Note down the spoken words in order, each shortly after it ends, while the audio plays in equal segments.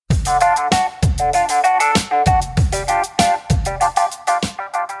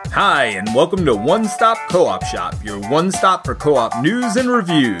Hi, and welcome to One Stop Co-op Shop, your one stop for co-op news and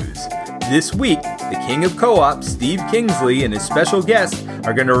reviews. This week, the king of co-op, Steve Kingsley, and his special guest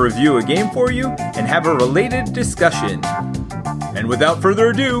are going to review a game for you and have a related discussion. And without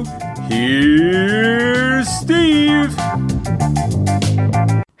further ado, here's Steve!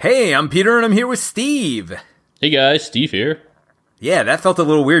 Hey, I'm Peter, and I'm here with Steve. Hey guys, Steve here. Yeah, that felt a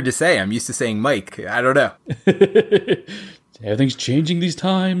little weird to say. I'm used to saying Mike. I don't know. Everything's changing these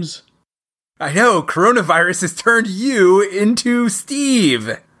times. I know, coronavirus has turned you into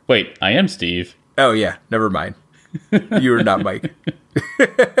Steve. Wait, I am Steve. Oh yeah, never mind. You are not Mike.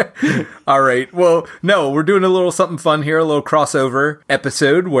 All right, well, no, we're doing a little something fun here, a little crossover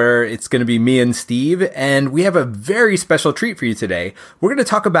episode where it's going to be me and Steve, and we have a very special treat for you today. We're going to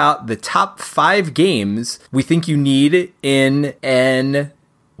talk about the top 5 games we think you need in an...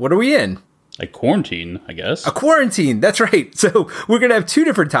 What are we in? A quarantine, I guess. A quarantine, that's right. So we're going to have 2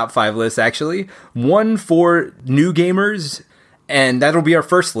 different top 5 lists, actually. One for new gamers, and that'll be our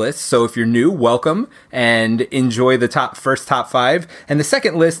first list. So if you're new, welcome, and enjoy the first top 5. And the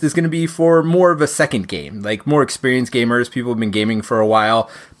second list is going to be for more of a second game, like more experienced gamers, people have been gaming for a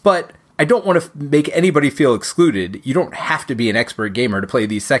while. But I don't want to make anybody feel excluded. You don't have to be an expert gamer to play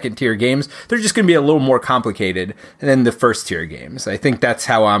these second-tier games. They're just going to be a little more complicated than the first-tier games. I think that's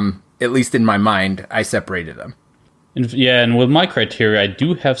how at least in my mind, I separated them. And with my criteria, I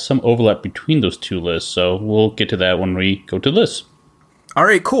do have some overlap between those 2 lists, so we'll get to that when we go to lists. All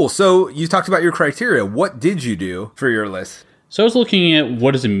right, cool. So you talked about your criteria. What did you do for your list? So I was looking at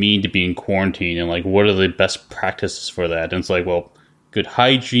what does it mean to be in quarantine and like what are the best practices for that. And it's like, well, good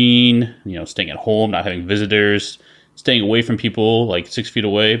hygiene, staying at home, not having visitors, staying away from people like 6 feet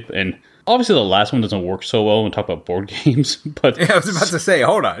away. And obviously the last one doesn't work so well when we talk about board games. But yeah, I was about to say,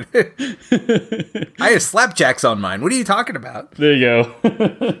 hold on. I have slapjacks on mine. What are you talking about? There you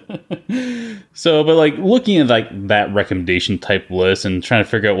go. So, but like looking at like that recommendation type list and trying to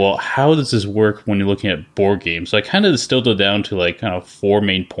figure out, well, how does this work when you're looking at board games? So I kind of distilled it down to like kind of 4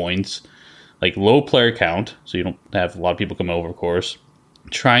 main points. Like low player count, so you don't have a lot of people come over, of course.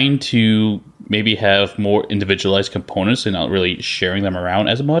 Trying to maybe have more individualized components and not really sharing them around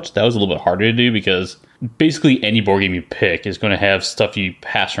as much. That was a little bit harder to do because basically any board game you pick is going to have stuff you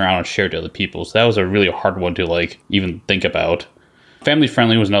pass around and share to other people. So that was a really hard one to like even think about. Family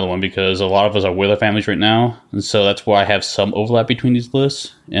friendly was another one because a lot of us are with our families right now. And so that's why I have some overlap between these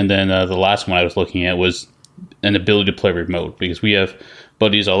lists. And then the last one I was looking at was an ability to play remote because we have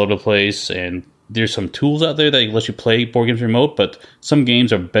buddies all over the place and there's some tools out there that let you play board games remote, but some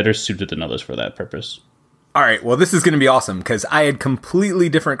games are better suited than others for that purpose. All right, well, this is going to be awesome because I had completely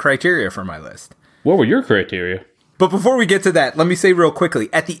different criteria for my list. What were your criteria? But before we get to that, let me say real quickly,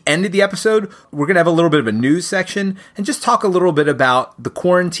 at the end of the episode, we're going to have a little bit of a news section and just talk a little bit about the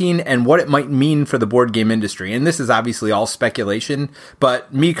quarantine and what it might mean for the board game industry. And this is obviously all speculation,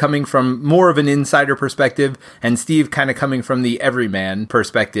 but me coming from more of an insider perspective and Steve kind of coming from the everyman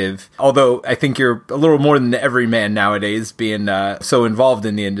perspective, although I think you're a little more than the everyman nowadays being so involved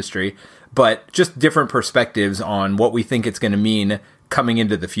in the industry, but just different perspectives on what we think it's going to mean coming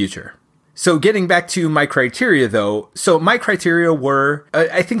into the future. So getting back to my criteria, though, so my criteria were,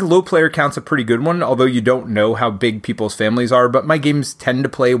 I think low player count's a pretty good one, although you don't know how big people's families are, but my games tend to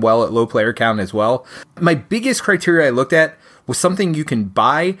play well at low player count as well. My biggest criteria I looked at was something you can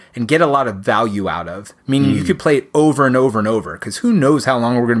buy and get a lot of value out of, meaning you could play it over and over and over, because who knows how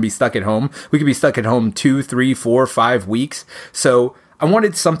long we're going to be stuck at home. We could be stuck at home 2, 3, 4, 5 weeks. So I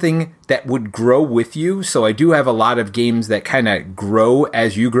wanted something that would grow with you. So I do have a lot of games that kind of grow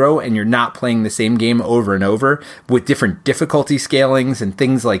as you grow and you're not playing the same game over and over with different difficulty scalings and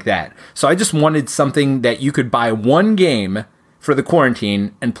things like that. So I just wanted something that you could buy one game for the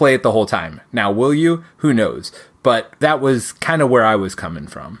quarantine and play it the whole time. Now, will you? Who knows? But that was kind of where I was coming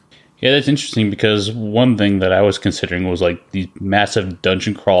from. Yeah, that's interesting because one thing that I was considering was like these massive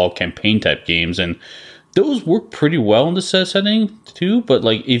dungeon crawl campaign type games, and those work pretty well in the setting too, but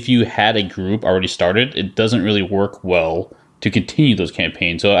like if you had a group already started, it doesn't really work well to continue those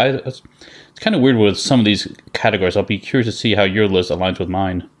campaigns. So it's kind of weird with some of these categories. I'll be curious to see how your list aligns with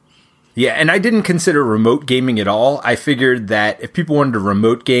mine. Yeah, and I didn't consider remote gaming at all. I figured that if people wanted to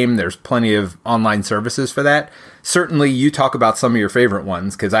remote game, there's plenty of online services for that. Certainly, you talk about some of your favorite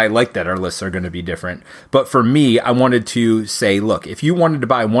ones, because I like that our lists are going to be different. But for me, I wanted to say, look, if you wanted to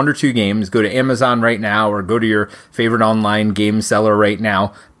buy 1 or 2 games, go to Amazon right now, or go to your favorite online game seller right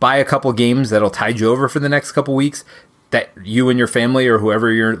now, buy a couple games that'll tide you over for the next couple weeks, that you and your family or whoever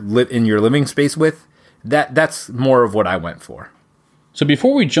you're in your living space with, that's more of what I went for. So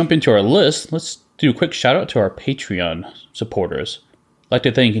before we jump into our list, let's do a quick shout out to our Patreon supporters. I'd like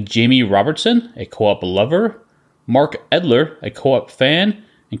to thank Jamie Robertson, a co-op lover, Mark Edler, a co-op fan,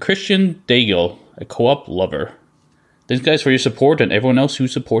 and Christian Daigle, a co-op lover. Thanks, guys, for your support and everyone else who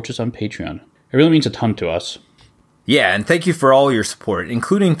supports us on Patreon. It really means a ton to us. Yeah, and thank you for all your support,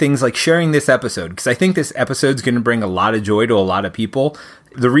 including things like sharing this episode, because I think this episode's going to bring a lot of joy to a lot of people.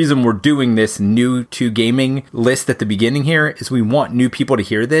 The reason we're doing this new to gaming list at the beginning here is we want new people to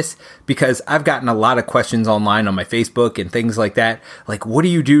hear this, because I've gotten a lot of questions online on my Facebook and things like that. Like, what do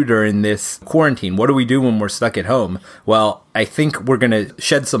you do during this quarantine? What do we do when we're stuck at home? Well, I think we're going to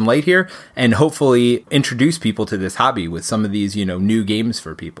shed some light here and hopefully introduce people to this hobby with some of these, new games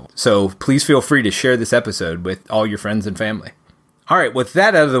for people. So please feel free to share this episode with all your friends and family. All right, with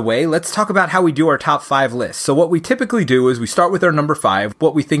that out of the way, let's talk about how we do our top 5 lists. So what we typically do is we start with our number 5,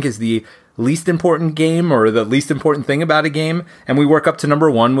 what we think is the least important game or the least important thing about a game, and we work up to number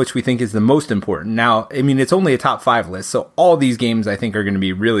 1, which we think is the most important. Now, it's only a top 5 list, so all these games I think are going to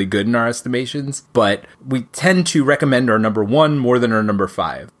be really good in our estimations, but we tend to recommend our number 1 more than our number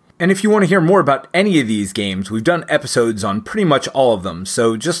 5. And if you want to hear more about any of these games, we've done episodes on pretty much all of them.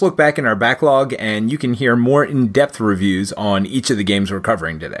 So just look back in our backlog and you can hear more in-depth reviews on each of the games we're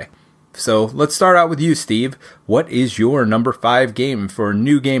covering today. So let's start out with you, Steve. What is your number 5 game for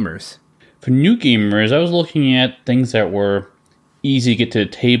new gamers? For new gamers, I was looking at things that were easy to get to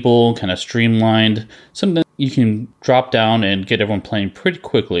the table, kind of streamlined, something that you can drop down and get everyone playing pretty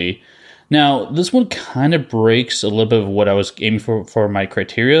quickly. Now, this one kind of breaks a little bit of what I was aiming for my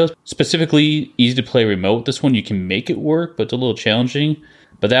criteria. Specifically, easy to play remote. This one, you can make it work, but it's a little challenging.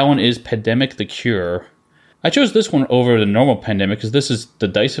 But that one is Pandemic: The Cure. I chose this one over the normal Pandemic because this is the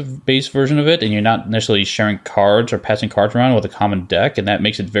dice-based version of it, and you're not necessarily sharing cards or passing cards around with a common deck, and that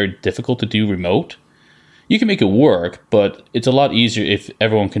makes it very difficult to do remote. You can make it work, but it's a lot easier if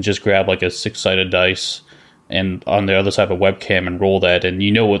everyone can just grab like a 6-sided dice and on the other side of a webcam and roll that, and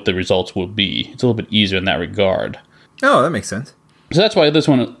you know what the results will be. It's a little bit easier in that regard. Oh, that makes sense. So that's why this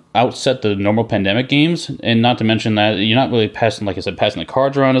one outset the normal Pandemic games, and not to mention that you're not really passing the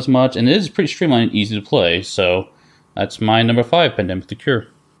cards around as much, and it is pretty streamlined and easy to play, so that's my number 5, Pandemic: The Cure.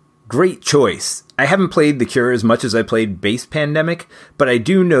 Great choice. I haven't played The Cure as much as I played base Pandemic, but I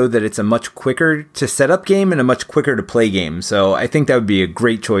do know that it's a much quicker to set up game and a much quicker to play game, so I think that would be a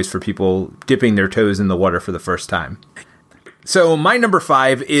great choice for people dipping their toes in the water for the first time. So my number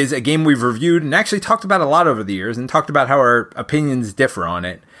 5 is a game we've reviewed and actually talked about a lot over the years and talked about how our opinions differ on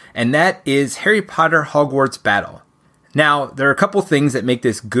it, and that is Harry Potter Hogwarts Battle. Now, there are a couple things that make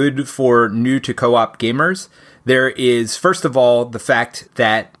this good for new to co-op gamers. There is, first of all, the fact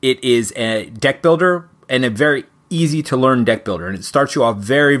that it is a deck builder and a very easy to learn deck builder, and it starts you off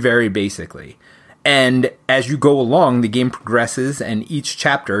very, very basically. And as you go along, the game progresses, and each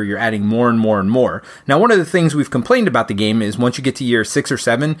chapter, you're adding more and more and more. Now, one of the things we've complained about the game is once you get to year 6 or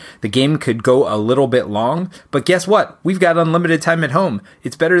 7, the game could go a little bit long. But guess what? We've got unlimited time at home.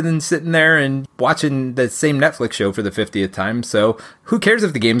 It's better than sitting there and watching the same Netflix show for the 50th time. So who cares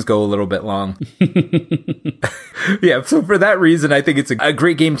if the games go a little bit long? Yeah, so for that reason, I think it's a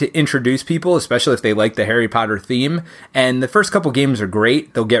great game to introduce people, especially if they like the Harry Potter theme. And the first couple games are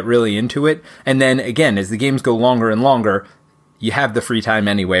great. They'll get really into it. And then again, as the games go longer and longer, you have the free time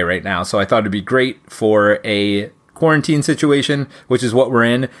anyway right now. So I thought it'd be great for a quarantine situation, which is what we're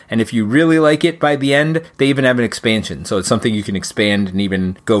in. And if you really like it by the end, they even have an expansion. So it's something you can expand and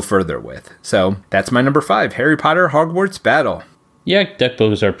even go further with. So that's my number 5, Harry Potter Hogwarts Battle. Yeah, deck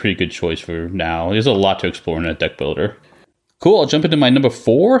builders are a pretty good choice for now. There's a lot to explore in a deck builder. Cool, I'll jump into my number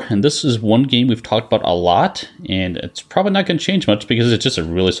 4, and this is one game we've talked about a lot, and it's probably not going to change much because it's just a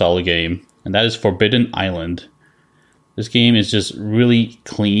really solid game, and that is Forbidden Island. This game is just really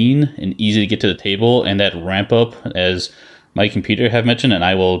clean and easy to get to the table, and that ramp up, as Mike and Peter have mentioned, and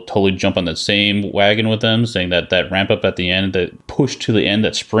I will totally jump on that same wagon with them, saying that that ramp up at the end, that push to the end,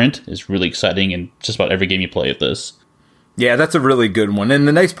 that sprint, is really exciting in just about every game you play of this. Yeah, that's a really good one. And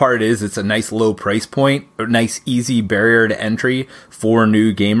the nice part is it's a nice low price point, a nice easy barrier to entry for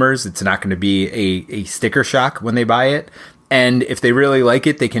new gamers. It's not going to be a sticker shock when they buy it. And if they really like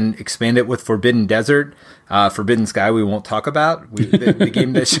it, they can expand it with Forbidden Desert. Forbidden Sky we won't talk about, the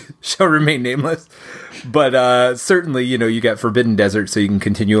game that shall remain nameless. But certainly, you got Forbidden Desert, so you can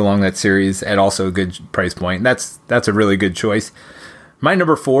continue along that series at also a good price point. That's a really good choice. My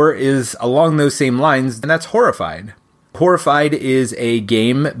number 4 is along those same lines, and that's Horrified. Horrified is a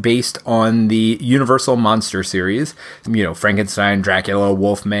game based on the Universal Monster series. Frankenstein, Dracula,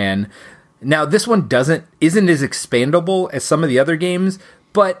 Wolfman. Now, this one isn't as expandable as some of the other games,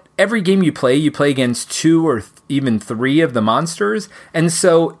 but every game you play against 2 or even 3 of the monsters, and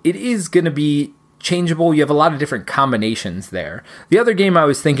so it is going to be changeable. You have a lot of different combinations there. The other game I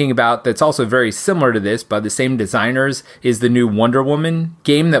was thinking about that's also very similar to this by the same designers is the new Wonder Woman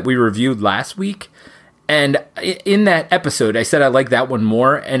game that we reviewed last week. And in that episode, I said I like that one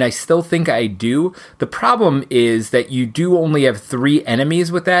more, and I still think I do. The problem is that you do only have 3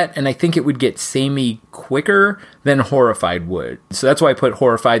 enemies with that, and I think it would get samey quicker than Horrified would. So that's why I put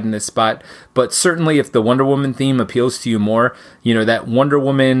Horrified in this spot. But certainly if the Wonder Woman theme appeals to you more, you know, that Wonder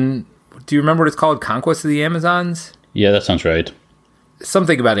Woman, do you remember what it's called? Conquest of the Amazons? Yeah, that sounds right.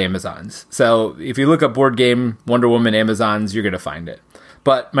 Something about Amazons. So if you look up board game Wonder Woman Amazons, you're going to find it.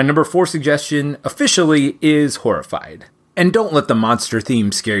 But my number 4 suggestion officially is Horrified. And don't let the monster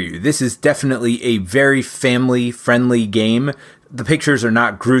theme scare you. This is definitely a very family-friendly game. The pictures are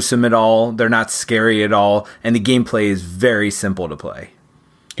not gruesome at all, they're not scary at all, and the gameplay is very simple to play.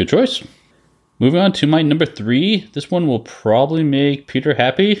 Good choice. Moving on to my number 3. This one will probably make Peter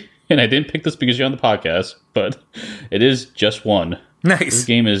happy. And I didn't pick this because you're on the podcast, but it is Just One. Nice. This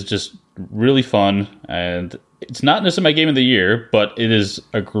game is just really fun, and it's not necessarily my game of the year, but it is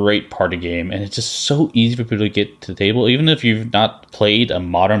a great party game, and it's just so easy for people to get to the table. Even if you've not played a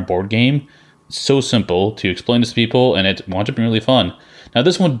modern board game, it's so simple to explain this to people, and it winds up being really fun. Now,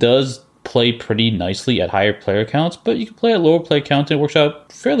 this one does play pretty nicely at higher player counts, but you can play at lower player counts, and it works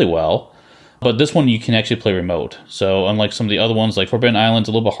out fairly well. But this one, you can actually play remote. So unlike some of the other ones, like Forbidden Island, it's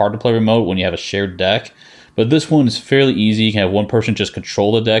a little bit hard to play remote when you have a shared deck. But this one is fairly easy. You can have one person just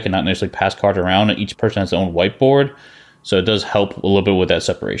control the deck and not necessarily pass cards around. And each person has their own whiteboard. So it does help a little bit with that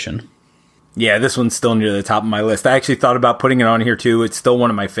separation. Yeah, this one's still near the top of my list. I actually thought about putting it on here too. It's still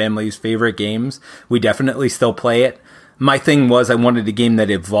one of my family's favorite games. We definitely still play it. My thing was I wanted a game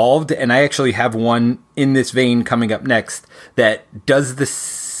that evolved, and I actually have one in this vein coming up next that does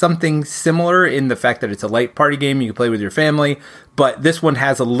something similar in the fact that it's a light party game you can play with your family, but this one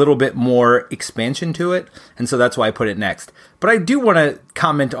has a little bit more expansion to it, and so that's why I put it next. But I do want to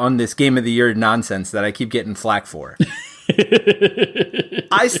comment on this Game of the Year nonsense that I keep getting flack for.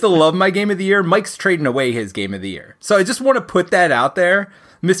 I still love my Game of the Year. Mike's trading away his Game of the Year. So I just want to put that out there.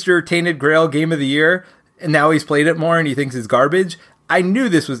 Mr. Tainted Grail Game of the Year, and now he's played it more and he thinks it's garbage. I knew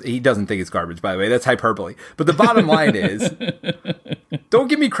this was... He doesn't think it's garbage, by the way. That's hyperbole. But the bottom line is, don't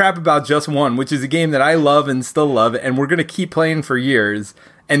give me crap about Just One, which is a game that I love and still love, and we're going to keep playing for years,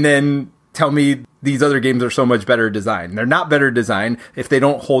 and then tell me these other games are so much better designed. They're not better designed if they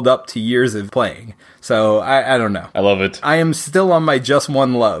don't hold up to years of playing. So, I don't know. I love it. I am still on my Just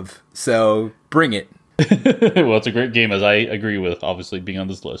One love, so bring it. Well, it's a great game, as I agree with, obviously, being on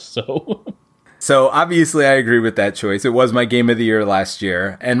this list, so... So obviously I agree with that choice. It was my Game of the Year last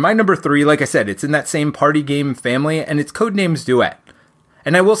year. And my number 3, like I said, it's in that same party game family, and it's Codenames Duet.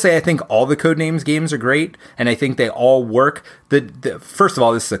 And I will say I think all the Codenames games are great, and I think they all work. First of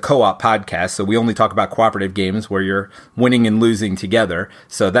all, this is a co-op podcast, so we only talk about cooperative games where you're winning and losing together.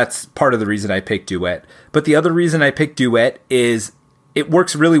 So that's part of the reason I picked Duet. But the other reason I picked Duet is... it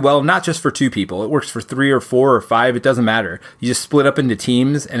works really well, not just for 2 people. It works for 3 or 4 or 5. It doesn't matter. You just split up into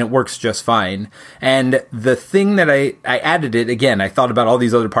teams, and it works just fine. And the thing that I added it, again, I thought about all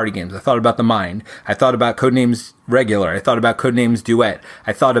these other party games. I thought about The Mind. I thought about Codenames Regular. I thought about Codenames Duet.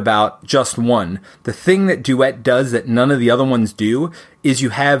 I thought about Just One. The thing that Duet does that none of the other ones do is you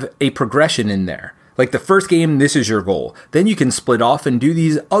have a progression in there. Like the first game, this is your goal. Then you can split off and do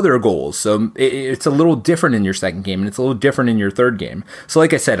these other goals. So it's a little different in your second game, and it's a little different in your third game. So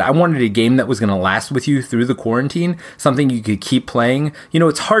like I said, I wanted a game that was going to last with you through the quarantine, something you could keep playing. You know,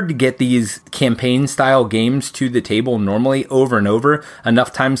 it's hard to get these campaign-style games to the table normally over and over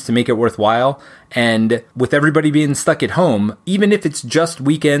enough times to make it worthwhile. And with everybody being stuck at home, even if it's just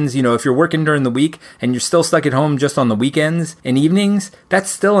weekends, you know, if you're working during the week and you're still stuck at home just on the weekends and evenings, that's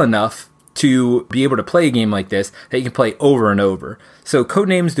still enough to be able to play a game like this that you can play over and over. So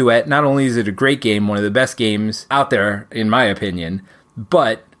Codenames Duet, not only is it a great game, one of the best games out there, in my opinion,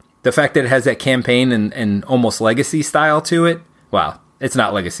 but the fact that it has that campaign and almost legacy style to it, well, it's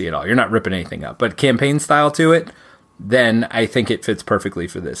not legacy at all. You're not ripping anything up, but campaign style to it, then I think it fits perfectly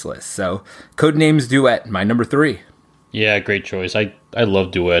for this list. So Codenames Duet, my number 3. Yeah, great choice. I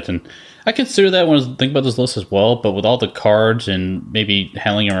love Duet, and I consider that when I was thinking about this list as well, but with all the cards and maybe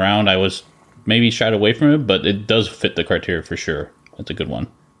handling them around, I was maybe shied away from it, but it does fit the criteria for sure. That's a good one.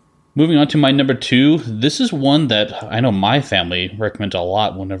 Moving on to my number 2, this is one that I know my family recommends a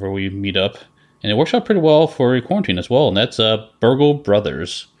lot whenever we meet up, and it works out pretty well for quarantine as well, and that's Burgle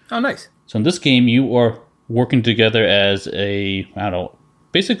Brothers. Oh, nice. So in this game, you are working together as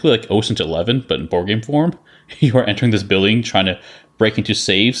basically like Ocean's 11, but in board game form. You are entering this building, trying to break into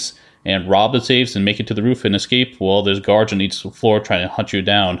safes and rob the safes and make it to the roof and escape while there's guards on each floor trying to hunt you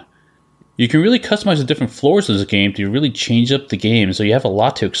down. You can really customize the different floors of this game to really change up the game, so you have a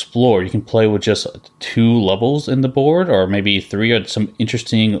lot to explore. You can play with just 2 levels in the board, or maybe 3, or some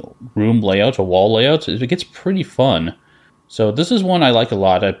interesting room layouts or wall layouts. It gets pretty fun. So this is one I like a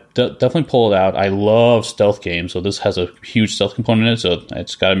lot. I definitely pull it out. I love stealth games, so this has a huge stealth component in it, so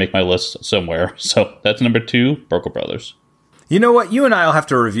it's got to make my list somewhere. So that's number 2, Burgle Brothers. You know what? You and I will have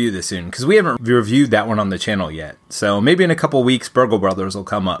to review this soon, because we haven't reviewed that one on the channel yet. So maybe in a couple weeks, Burgle Brothers will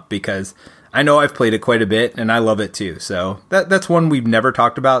come up, because I know I've played it quite a bit, and I love it too. So that's one we've never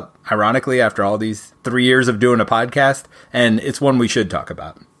talked about, ironically, after all these 3 years of doing a podcast, and it's one we should talk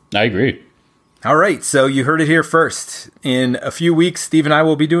about. I agree. All right, so you heard it here first. In a few weeks, Steve and I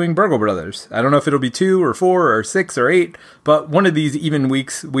will be doing Burgle Brothers. I don't know if it'll be 2 or 4 or 6 or 8, but one of these even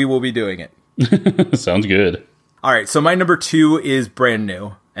weeks, we will be doing it. Sounds good. All right, so my number 2 is brand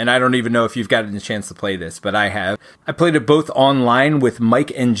new, and I don't even know if you've gotten a chance to play this, but I have. I played it both online with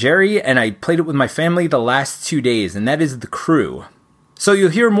Mike and Jerry, and I played it with my family the last 2 days, and that is The Crew. So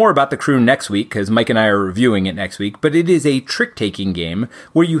you'll hear more about The Crew next week, because Mike and I are reviewing it next week, but it is a trick-taking game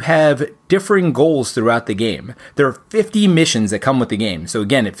where you have differing goals throughout the game. There are 50 missions that come with the game, so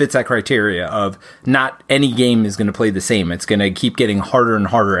again, it fits that criteria of not any game is going to play the same. It's going to keep getting harder and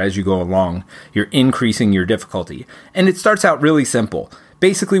harder as you go along. You're increasing your difficulty. And it starts out really simple.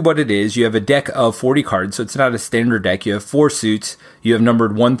 Basically what it is, you have a deck of 40 cards, so it's not a standard deck. You have 4 suits, you have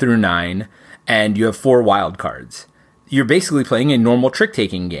numbered 1 through 9, and you have 4 wild cards. You're basically playing a normal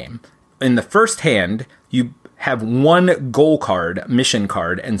trick-taking game. In the first hand, you have 1 goal card, mission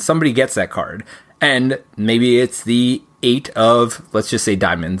card, and somebody gets that card. And maybe it's the 8 of, let's just say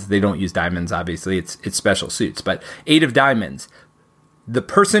diamonds. They don't use diamonds, obviously. It's special suits, but 8 of diamonds. The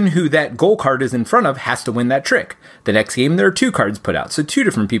person who that goal card is in front of has to win that trick. The next game, there are 2 cards put out. So 2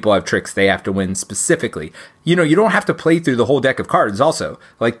 different people have tricks they have to win specifically. You know, you don't have to play through the whole deck of cards also.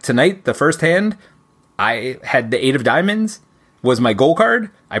 Like tonight, the first hand, I had the 8 of diamonds was my goal card.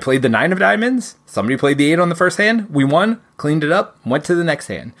 I played the 9 of diamonds. Somebody played the 8 on the first hand. We won, cleaned it up, went to the next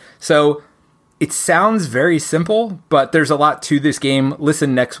hand. So it sounds very simple, but there's a lot to this game.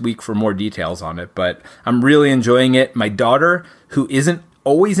 Listen next week for more details on it, but I'm really enjoying it. My daughter, who isn't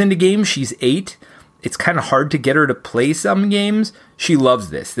always into games, she's 8. It's kind of hard to get her to play some games. She loves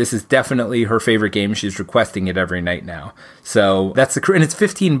this. This is definitely her favorite game. She's requesting it every night now. So that's the crew, and it's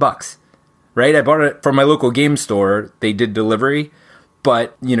 $15. Right? I bought it from my local game store. They did delivery,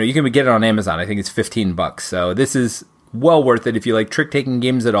 but you know, you can get it on Amazon. I think it's $15. So this is well worth it if you like trick-taking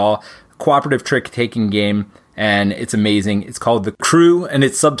games at all. Cooperative trick-taking game, and it's amazing. It's called The Crew, and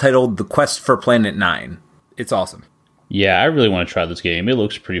it's subtitled The Quest for Planet 9. It's awesome. Yeah, I really want to try this game. It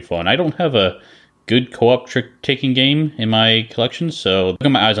looks pretty fun. I don't have a good co-op trick-taking game in my collection, so I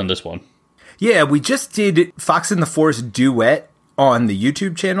got my eyes on this one. Yeah, we just did Fox in the Forest Duet on the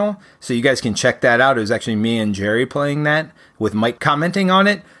YouTube channel, so you guys can check that out. It was actually me and Jerry playing that with Mike commenting on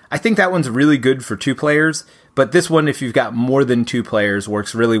it. I think that one's really good for 2 players, but this one, if you've got more than 2 players,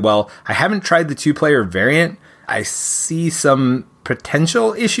 works really well. I haven't tried the 2-player variant. I see some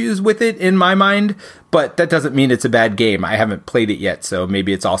potential issues with it in my mind, but that doesn't mean it's a bad game. I haven't played it yet, so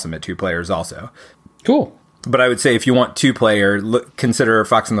maybe it's awesome at 2 players also. Cool. But I would say if you want 2-player, consider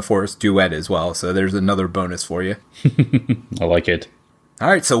Fox in the Forest Duet as well. So there's another bonus for you. I like it. All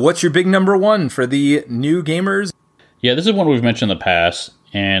right, so what's your big number 1 for the new gamers? Yeah, this is one we've mentioned in the past,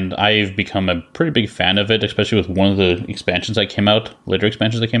 and I've become a pretty big fan of it, especially with one of the expansions that came out, later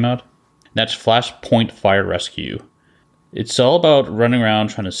expansions that came out. That's Flashpoint Fire Rescue. It's all about running around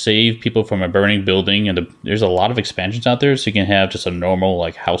trying to save people from a burning building, and there's a lot of expansions out there, so you can have just a normal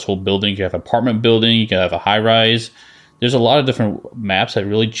like household building, you can have an apartment building, you can have a high-rise. There's a lot of different maps that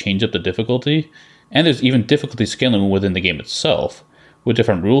really change up the difficulty, and there's even difficulty scaling within the game itself, with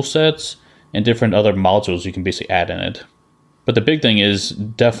different rule sets and different other modules you can basically add in it. But the big thing is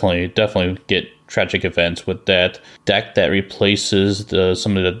definitely get tragic events with that deck that replaces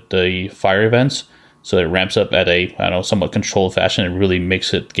some of the fire events. So it ramps up at a, somewhat controlled fashion. It really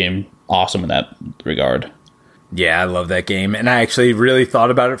makes it game awesome in that regard. Yeah, I love that game. And I actually really thought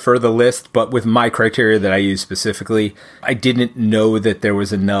about it for the list, but with my criteria that I use specifically, I didn't know that there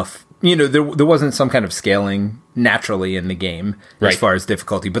was enough, there wasn't some kind of scaling naturally in the game as far as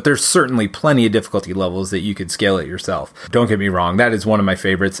difficulty, but there's certainly plenty of difficulty levels that you could scale it yourself. Don't get me wrong, that is one of my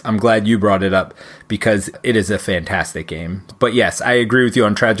favorites. I'm glad you brought it up because it is a fantastic game. But yes, I agree with you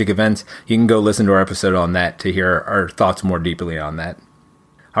on tragic events. You can go listen to our episode on that to hear our thoughts more deeply on that.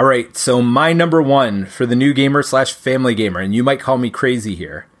 All right, so my number 1 for the new gamer / family gamer, and you might call me crazy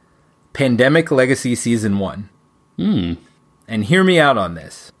here, Pandemic Legacy Season 1. And hear me out on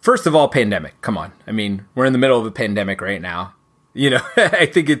this. First of all, pandemic. Come on. I mean, we're in the middle of a pandemic right now. I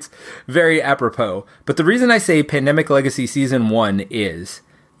think it's very apropos. But the reason I say Pandemic Legacy Season 1 is,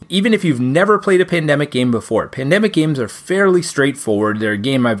 even if you've never played a Pandemic game before, Pandemic games are fairly straightforward. They're a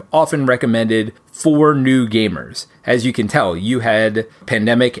game I've often recommended for new gamers. As you can tell, you had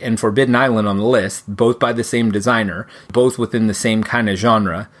Pandemic and Forbidden Island on the list, both by the same designer, both within the same kind of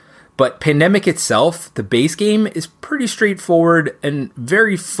genre. But Pandemic itself, the base game, is pretty straightforward and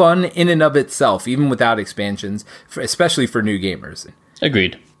very fun in and of itself, even without expansions, especially for new gamers.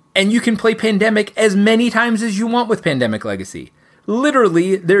 Agreed. And you can play Pandemic as many times as you want with Pandemic Legacy.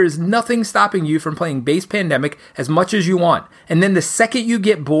 Literally, there is nothing stopping you from playing base Pandemic as much as you want. And then the second you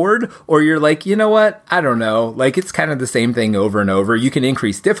get bored, or you're like, you know what, I don't know, like it's kind of the same thing over and over, you can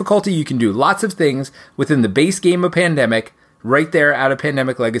increase difficulty, you can do lots of things within the base game of Pandemic, right there out of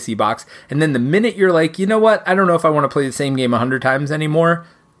Pandemic Legacy box. And then the minute you're like, you know what, I don't know if I want to play the same game 100 times anymore,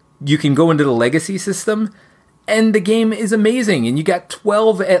 you can go into the Legacy system, and the game is amazing. And you got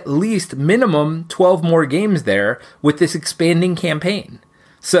 12, at least minimum 12 more games there with this expanding campaign.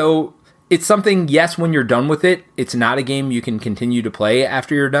 So it's something, yes, when you're done with it, it's not a game you can continue to play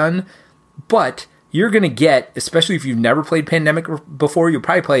after you're done, but you're going to get, especially if you've never played Pandemic before, you'll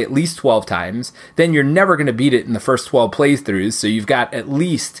probably play at least 12 times. Then you're never going to beat it in the first 12 playthroughs. So you've got at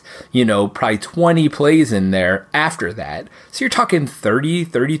least, probably 20 plays in there after that. So you're talking 30,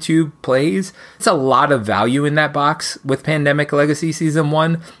 32 plays. It's a lot of value in that box with Pandemic Legacy Season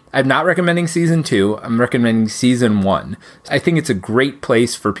 1. I'm not recommending Season 2. I'm recommending Season 1. I think it's a great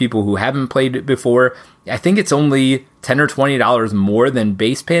place for people who haven't played it before. I think it's only $10 or $20 more than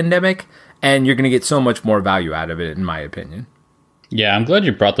base Pandemic, and you're going to get so much more value out of it, in my opinion. Yeah, I'm glad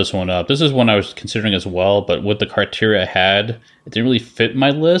you brought this one up. This is one I was considering as well, but with the criteria I had, it didn't really fit my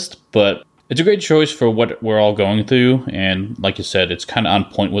list, but it's a great choice for what we're all going through, and like you said, it's kind of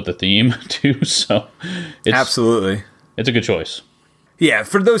on point with the theme, too, so absolutely. It's a good choice. Yeah,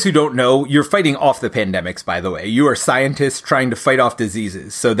 for those who don't know, you're fighting off the pandemics, by the way. You are scientists trying to fight off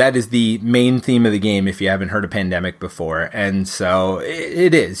diseases. So that is the main theme of the game if you haven't heard of Pandemic before. And so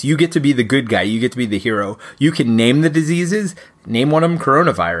it is. You get to be the good guy. You get to be the hero. You can name the diseases. Name one of them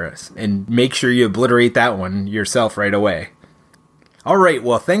coronavirus. And make sure you obliterate that one yourself right away. All right,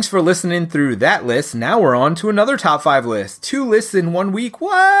 well, thanks for listening through that list. Now we're on to another top 5 list. 2 lists in 1 week.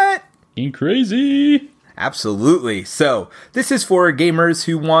 What? Ain't crazy. Absolutely. So this is for gamers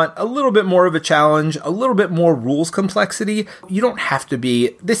who want a little bit more of a challenge, a little bit more rules complexity. You don't have to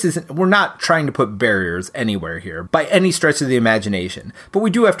be, we're not trying to put barriers anywhere here by any stretch of the imagination. But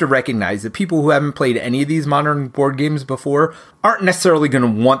we do have to recognize that people who haven't played any of these modern board games before aren't necessarily going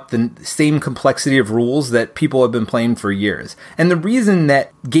to want the same complexity of rules that people have been playing for years. And the reason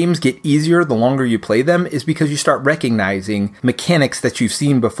that games get easier the longer you play them is because you start recognizing mechanics that you've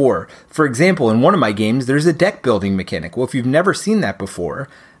seen before. For example, in one of my games, there's a deck building mechanic. Well, if you've never seen that before,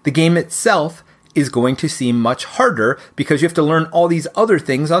 the game itself is going to seem much harder because you have to learn all these other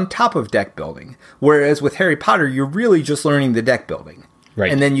things on top of deck building. Whereas with Harry Potter, you're really just learning the deck building.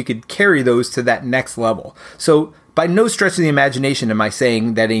 Right. And then you could carry those to that next level. So by no stretch of the imagination am I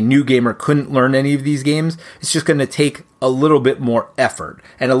saying that a new gamer couldn't learn any of these games. It's just going to take a little bit more effort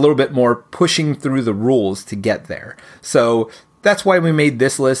and a little bit more pushing through the rules to get there. So that's why we made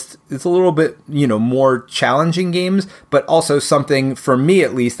this list. It's a little bit, more challenging games, but also something, for me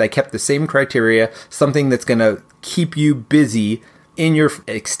at least, I kept the same criteria, something that's going to keep you busy in your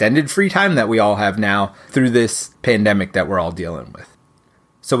extended free time that we all have now through this pandemic that we're all dealing with.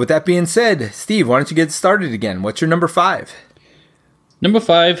 So with that being said, Steve, why don't you get started again? What's your number 5? Number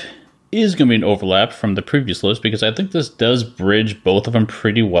 5 is going to be an overlap from the previous list because I think this does bridge both of them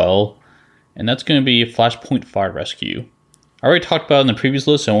pretty well, and that's going to be Flashpoint Fire Rescue. I already talked about it in the previous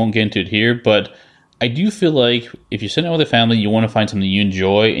list, so I won't get into it here, but I do feel like if you're sitting out with a family, you want to find something you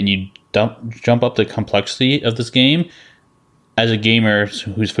enjoy, and you jump up the complexity of this game. As a gamer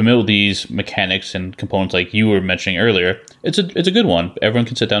who's familiar with these mechanics and components like you were mentioning earlier, it's a good one. Everyone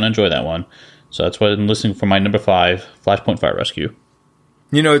can sit down and enjoy that one. So that's why I'm listening for my number 5, Flashpoint Fire Rescue.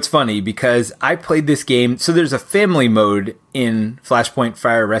 It's funny because I played this game. So there's a family mode in Flashpoint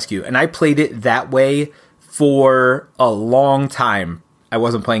Fire Rescue, and I played it that way for a long time. I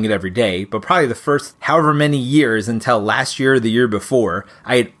wasn't playing it every day, but probably the first however many years until last year or the year before,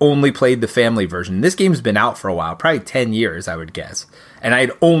 I had only played the family version. This game's been out for a while, probably 10 years, I would guess. And I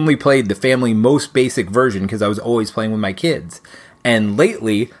had only played the family most basic version because I was always playing with my kids. And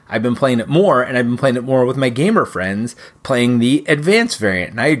lately, I've been playing it more, and I've been playing it more with my gamer friends, playing the advanced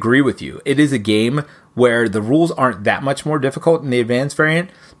variant. And I agree with you. It is a game where the rules aren't that much more difficult in the advanced variant,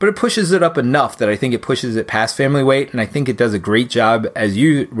 but it pushes it up enough that I think it pushes it past family weight, and I think it does a great job, as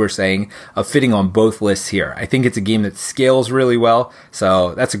you were saying, of fitting on both lists here. I think it's a game that scales really well,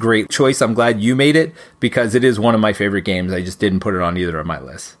 so that's a great choice. I'm glad you made it, because it is one of my favorite games. I just didn't put it on either of my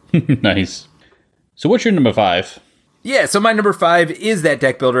lists. Nice. So what's your number 5? Yeah, so my number 5 is that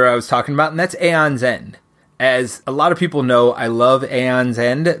deck builder I was talking about, and that's Aeon's End. As a lot of people know, I love Aeon's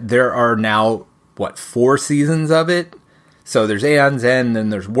End. There are now 4 seasons of it? So there's Aeon's End, then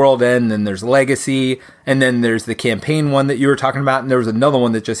there's World End, then there's Legacy, and then there's the campaign one that you were talking about, and there was another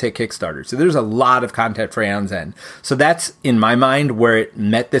one that just hit Kickstarter. So there's a lot of content for Aeon's End. So that's, in my mind, where it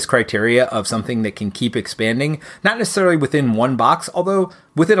met this criteria of something that can keep expanding, not necessarily within one box, although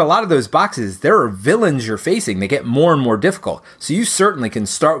within a lot of those boxes, there are villains you're facing that get more and more difficult. So you certainly can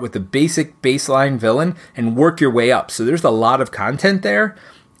start with the basic baseline villain and work your way up. So there's a lot of content there.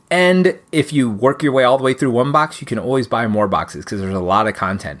 And if you work your way all the way through one box, you can always buy more boxes because there's a lot of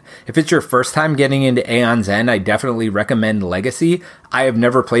content. If it's your first time getting into Aeon's End, I definitely recommend Legacy. I have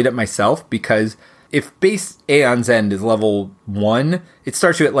never played it myself because if base Aeon's End is level 1, it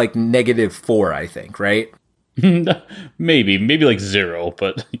starts you at like -4, I think, right? maybe like 0,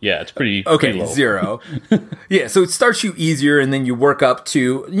 but yeah, it's pretty okay, pretty low. 0. Yeah, so it starts you easier, and then you work up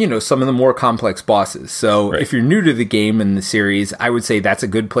to, some of the more complex bosses. So Right. If you're new to the game and the series, I would say that's a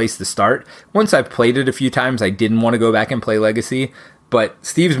good place to start. Once I've played it a few times, I didn't want to go back and play Legacy, but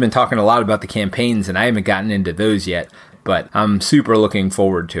Steve's been talking a lot about the campaigns, and I haven't gotten into those yet, but I'm super looking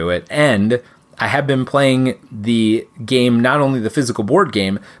forward to it. And I have been playing the game, not only the physical board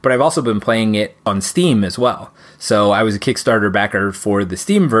game, but I've also been playing it on Steam as well. So I was a Kickstarter backer for the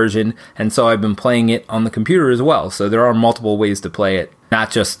Steam version, and so I've been playing it on the computer as well. So there are multiple ways to play it,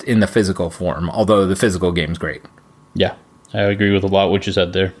 not just in the physical form, although the physical game's great. Yeah, I agree with a lot what you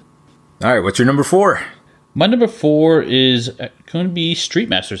said there. All right, what's your number 4? My number 4 is going to be Street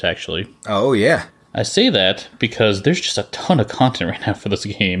Masters, actually. Oh, yeah. I say that because there's just a ton of content right now for this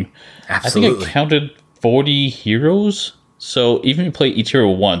game. Absolutely. I think I counted 40 heroes. So even if you play each hero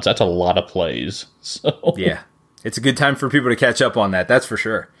once, that's a lot of plays. So Yeah. It's a good time for people to catch up on that, that's for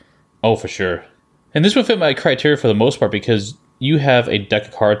sure. Oh, for sure. And this would fit my criteria for the most part because you have a deck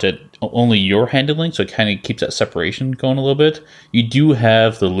of cards that only you're handling, so it kind of keeps that separation going a little bit. You do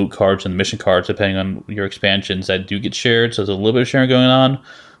have the loot cards and the mission cards, depending on your expansions, that do get shared, so there's a little bit of sharing going on.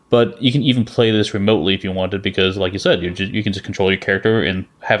 But you can even play this remotely if you wanted, because, like you said, you can just control your character and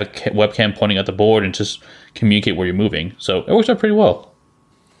have a webcam pointing at the board and just communicate where you're moving. So it works out pretty well.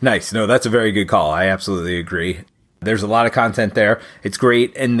 Nice. No, that's a very good call. I absolutely agree. There's a lot of content there. It's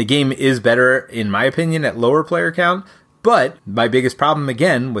great, and the game is better, in my opinion, at lower player count. But my biggest problem,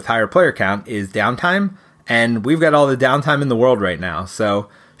 again, with higher player count is downtime, and we've got all the downtime in the world right now. So,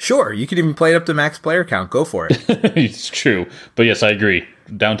 sure, you could even play it up to max player count. Go for it. It's true. But yes, I agree.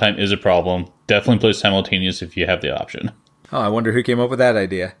 Downtime is a problem. Definitely play simultaneous if you have the option. Oh, I wonder who came up with that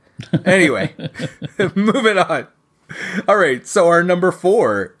idea. Anyway, moving on. All right, so our number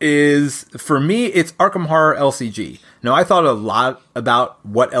 4 is, for me, it's Arkham Horror LCG. Now, I thought a lot about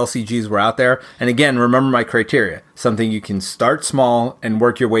what LCGs were out there. And again, remember my criteria. Something you can start small and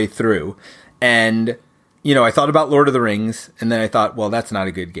work your way through. And, I thought about Lord of the Rings, and then I thought, well, that's not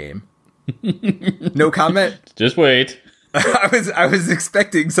a good game. No comment? Just wait. I was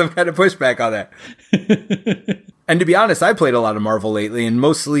expecting some kind of pushback on that. And to be honest, I played a lot of Marvel lately, and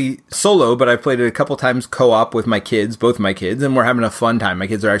mostly solo, but I've played it a couple times co-op with my kids, both my kids, and we're having a fun time. My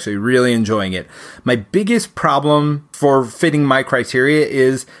kids are actually really enjoying it. My biggest problem for fitting my criteria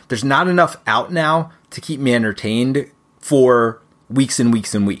is there's not enough out now to keep me entertained for weeks and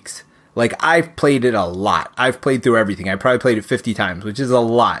weeks and weeks. Like, I've played it a lot. I've played through everything. I probably played it 50 times, which is a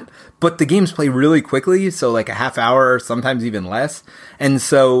lot. But the games play really quickly, so like a half hour, sometimes even less. And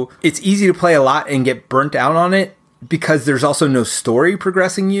so it's easy to play a lot and get burnt out on it because there's also no story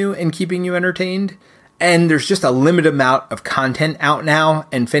progressing you and keeping you entertained. And there's just a limited amount of content out now,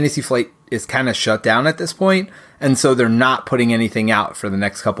 and Fantasy Flight is kind of shut down at this point, and so they're not putting anything out for the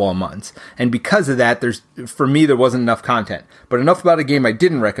next couple of months. And because of that, for me, there wasn't enough content. But enough about a game I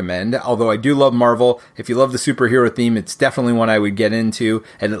didn't recommend, although I do love Marvel. If you love the superhero theme, it's definitely one I would get into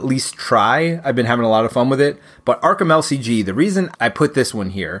and at least try. I've been having a lot of fun with it. But Arkham LCG, the reason I put this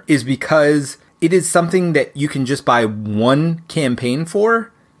one here is because it is something that you can just buy one campaign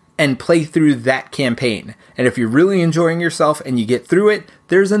for and play through that campaign. And if you're really enjoying yourself and you get through it,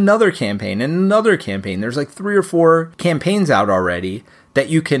 there's another campaign and another campaign. There's like 3 or 4 campaigns out already that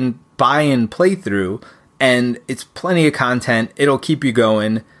you can buy and play through. and it's plenty of content. It'll keep you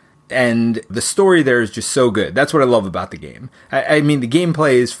going. And the story there is just so good. That's what I love about the game. I mean, the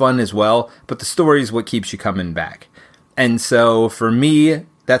gameplay is fun as well, but the story is what keeps you coming back. And so for me,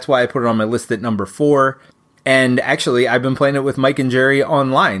 that's why I put it on my list at number 4. And actually, I've been playing it with Mike and Jerry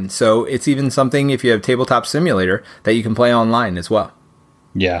online. So it's even something, if you have Tabletop Simulator, that you can play online as well.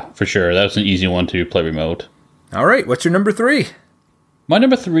 Yeah, for sure. That's an easy one to play remote. All right, what's your number 3? My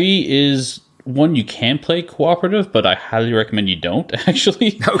number 3 is one you can play cooperative, but I highly recommend you don't,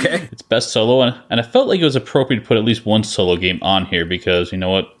 actually. Okay. It's best solo, and I felt like it was appropriate to put at least one solo game on here because, you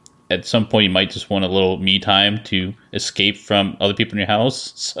know what, at some point you might just want a little me time to escape from other people in your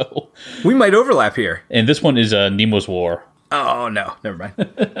house, so... We might overlap here. And this one is Nemo's War. Oh, no, never mind.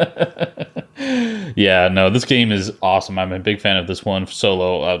 Yeah, no, this game is awesome. I'm a big fan of this one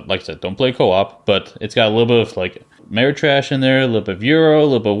solo. Like I said, don't play co-op, but it's got a little bit of, like, Ameritrash in there, a little bit of Euro, a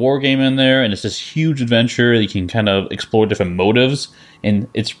little bit of War Game in there, and it's this huge adventure. You can kind of explore different motives, and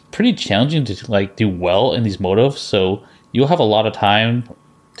it's pretty challenging to like do well in these motives. So you'll have a lot of time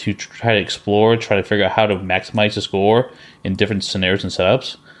to try to explore, try to figure out how to maximize the score in different scenarios and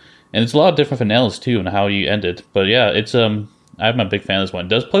setups. And it's a lot of different finales too, and how you end it. But yeah, it's I'm a big fan of this one. It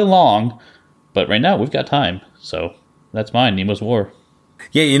does play long, but right now we've got time, so that's mine. Nemo's War.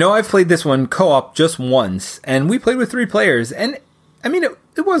 Yeah, you know, I've played this one co-op just once, and we played with 3 players, and I mean,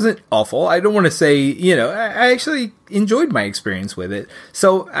 it wasn't awful. I don't want to say, you know, I actually enjoyed my experience with it.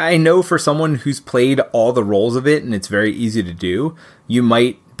 So I know for someone who's played all the roles of it, and it's very easy to do, you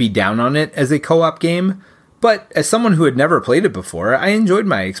might be down on it as a co-op game. But as someone who had never played it before, I enjoyed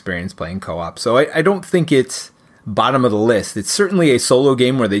my experience playing co-op. So I don't think it's bottom of the list. It's certainly a solo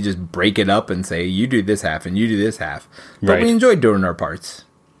game where they just break it up and say, you do this half and you do this half. But Right. we enjoyed doing our parts.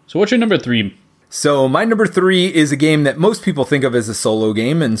 So what's your number 3? So my number 3 is a game that most people think of as a solo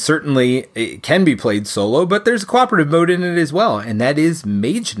game, and certainly it can be played solo, but there's a cooperative mode in it as well, and that is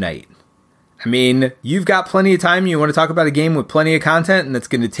Mage Knight. I mean, you've got plenty of time. You want to talk about a game with plenty of content and that's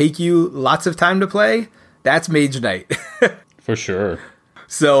going to take you lots of time to play? That's Mage Knight. For sure.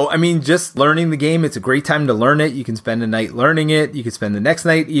 So, I mean, just learning the game, it's a great time to learn it. You can spend a night learning it. You can spend the next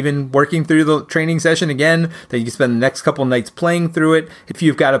night even working through the training session again. Then you can spend the next couple nights playing through it. If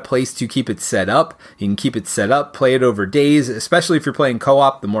you've got a place to keep it set up, you can keep it set up, play it over days, especially if you're playing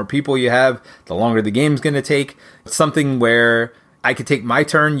co-op. The more people you have, the longer the game's going to take. It's something where I could take my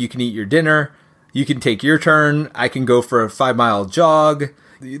turn, you can eat your dinner, you can take your turn, I can go for a 5-mile jog.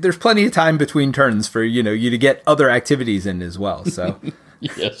 There's plenty of time between turns for, you know, you to get other activities in as well, so...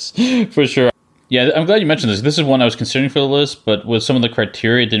 Yes, for sure. Yeah, I'm glad you mentioned this. This is one I was considering for the list, but with some of the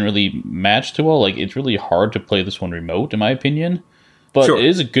criteria, it didn't really match too well. Like, it's really hard to play this one remote, in my opinion. But Sure. It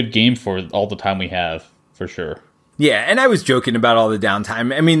is a good game for all the time we have, for sure. Yeah, and I was joking about all the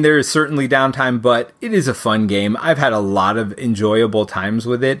downtime. I mean, there is certainly downtime, but it is a fun game. I've had a lot of enjoyable times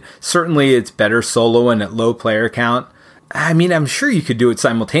with it. Certainly, it's better solo and at low player count. I mean, I'm sure you could do it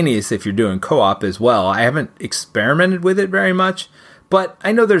simultaneous if you're doing co-op as well. I haven't experimented with it very much. But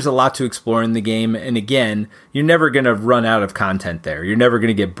I know there's a lot to explore in the game, and again, you're never going to run out of content there. You're never going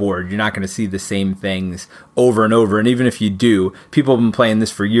to get bored. You're not going to see the same things over and over, and even if you do, people have been playing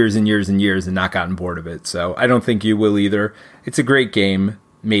this for years and years and years and not gotten bored of it, so I don't think you will either. It's a great game,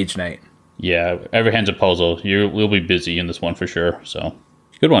 Mage Knight. Yeah, every hand's a puzzle. We'll be busy in this one for sure, so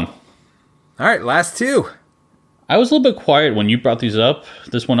good one. All right, last 2. I was a little bit quiet when you brought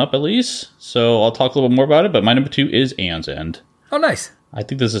this one up at least, so I'll talk a little bit more about it, but my number 2 is Aeon's End. Oh, nice. I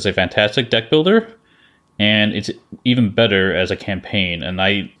think this is a fantastic deck builder, and it's even better as a campaign. And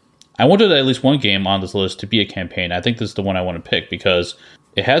I wanted at least one game on this list to be a campaign. I think this is the one I want to pick because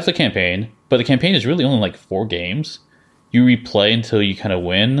it has the campaign, but the campaign is really only like 4 games. You replay until you kind of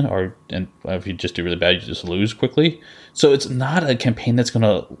win, and if you just do really bad, you just lose quickly. So it's not a campaign that's going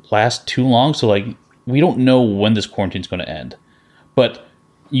to last too long. So like we don't know when this quarantine is going to end, but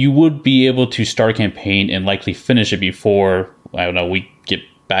you would be able to start a campaign and likely finish it before, I don't know, we get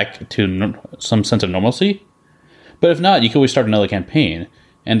back to some sense of normalcy. But if not, you can always start another campaign.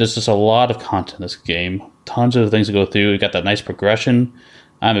 And there's just a lot of content in this game. Tons of things to go through. You got that nice progression.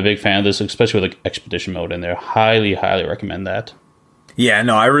 I'm a big fan of this, especially with the expedition mode in there. Highly, highly recommend that. Yeah,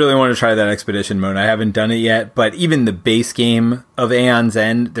 no, I really want to try that expedition mode. I haven't done it yet, but even the base game of Aeon's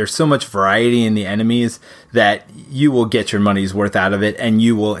End, there's so much variety in the enemies that you will get your money's worth out of it, and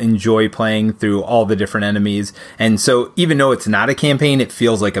you will enjoy playing through all the different enemies. And so even though it's not a campaign, it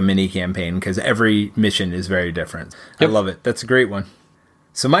feels like a mini campaign because every mission is very different. Yep. I love it. That's a great one.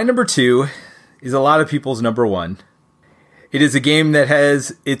 So my number 2 is a lot of people's number 1. It is a game that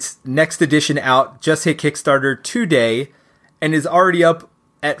has its next edition out, just hit Kickstarter today, and is already up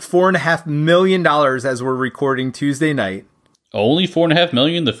at $4.5 million as we're recording Tuesday night. Only 4.5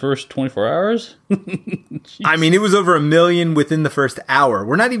 million the first 24 hours? I mean, it was over 1 million within the first hour.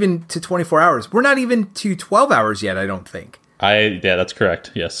 We're not even to 24 hours. We're not even to 12 hours yet, I don't think. Yeah, that's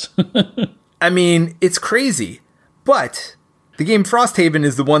correct. Yes. I mean, it's crazy. But the game Frosthaven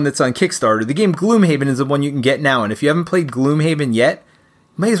is the one that's on Kickstarter. The game Gloomhaven is the one you can get now. And if you haven't played Gloomhaven yet,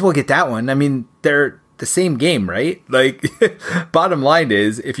 you might as well get that one. I mean, they're the same game, right? Like, bottom line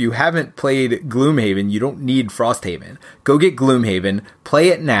is, if you haven't played Gloomhaven, you don't need Frosthaven. Go get Gloomhaven, play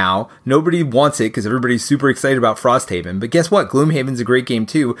it now. Nobody wants it because everybody's super excited about Frosthaven. But guess what? Gloomhaven's a great game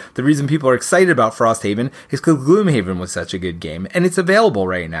too. The reason people are excited about Frosthaven is because Gloomhaven was such a good game, and it's available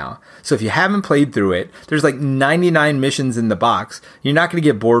right now. So if you haven't played through it, there's like 99 missions in the box. You're not going to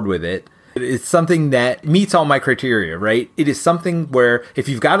get bored with it. It's something that meets all my criteria, right? It is something where if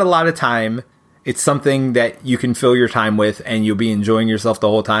you've got a lot of time, it's something that you can fill your time with and you'll be enjoying yourself the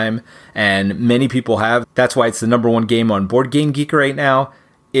whole time. And many people have. That's why it's the number one game on Board Game Geek right now.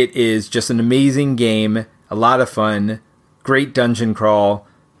 It is just an amazing game, a lot of fun, great dungeon crawl,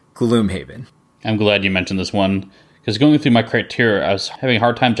 Gloomhaven. I'm glad you mentioned this one, because going through my criteria, I was having a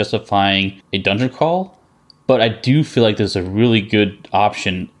hard time justifying a dungeon crawl. But I do feel like this is a really good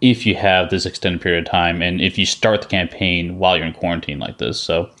option if you have this extended period of time and if you start the campaign while you're in quarantine like this.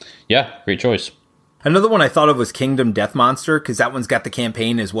 So, yeah, great choice. Another one I thought of was Kingdom Death Monster, because that one's got the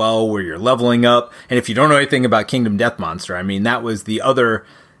campaign as well where you're leveling up. And if you don't know anything about Kingdom Death Monster, I mean, that was the other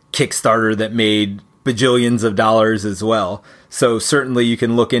Kickstarter that made bajillions of dollars as well. So certainly you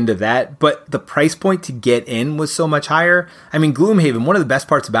can look into that. But the price point to get in was so much higher. I mean, Gloomhaven, one of the best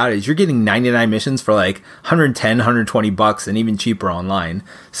parts about it is you're getting 99 missions for like 110, 120 bucks and even cheaper online.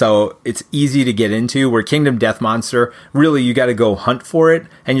 So it's easy to get into, where Kingdom Death Monster, really you got to go hunt for it,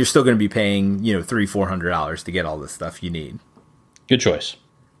 and you're still going to be paying, $300-$400 to get all the stuff you need. Good choice.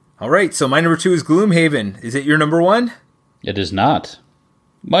 All right, so my number 2 is Gloomhaven. Is it your number 1? It is not.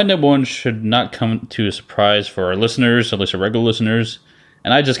 My number 1 should not come to a surprise for our listeners, at least our regular listeners.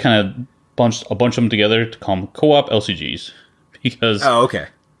 And I just kind of bunched a bunch of them together to call them co-op LCGs. Because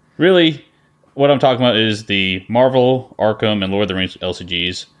really, what I'm talking about is the Marvel, Arkham, and Lord of the Rings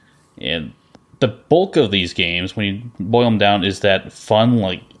LCGs. And the bulk of these games, when you boil them down, is that fun,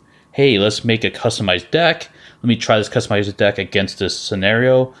 like, hey, let's make a customized deck. Let me try this customized deck against this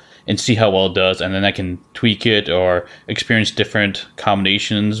scenario and see how well it does, and then I can tweak it or experience different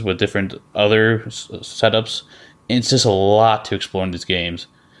combinations with different other setups. And it's just a lot to explore in these games.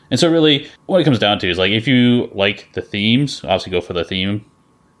 And so really, what it comes down to is, like, if you like the themes, obviously go for the theme,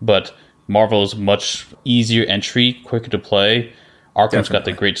 but Marvel's much easier entry, quicker to play. Arkham's got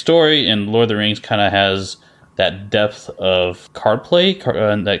the great story, and Lord of the Rings kind of has that depth of card play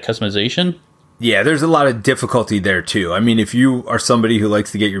and that customization. Yeah, there's a lot of difficulty there, too. I mean, if you are somebody who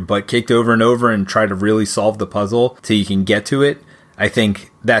likes to get your butt kicked over and over and try to really solve the puzzle till you can get to it, I think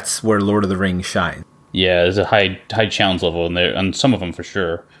that's where Lord of the Rings shines. Yeah, there's a high challenge level in there, on some of them for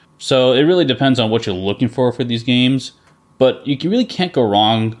sure. So it really depends on what you're looking for these games. But you really can't go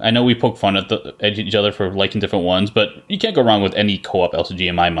wrong. I know we poke fun at each other for liking different ones, but you can't go wrong with any co-op LCG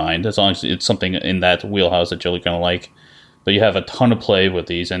in my mind, as long as it's something in that wheelhouse that you're going to like. But you have a ton of play with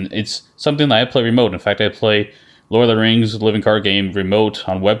these, and it's something that I play remote. In fact, I play Lord of the Rings Living Card Game remote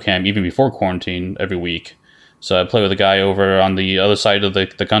on webcam even before quarantine every week. So I play with a guy over on the other side of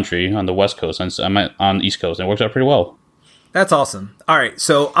the country, on the West Coast, and I'm on the East Coast, and it works out pretty well. That's awesome. All right,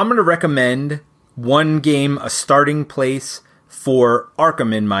 so I'm going to recommend one game, a starting place for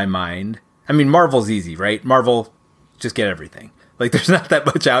Arkham in my mind. I mean, Marvel's easy, right? Marvel, just get everything. Like, there's not that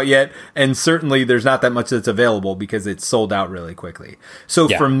much out yet, and certainly there's not that much that's available because it's sold out really quickly. So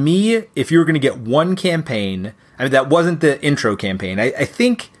for me, if you were going to get one campaign, I mean, that wasn't the intro campaign. I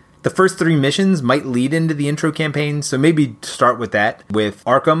think the first 3 missions might lead into the intro campaign, so maybe start with that, with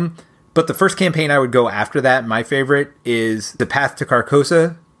Arkham. But the first campaign I would go after that, my favorite, is The Path to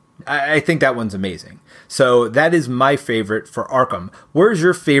Carcosa. I think that one's amazing. So that is my favorite for Arkham. Where's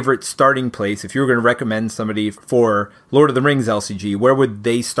your favorite starting place if you were going to recommend somebody for Lord of the Rings LCG? Where would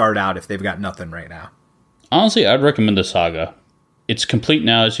they start out if they've got nothing right now? Honestly, I'd recommend the Saga. It's complete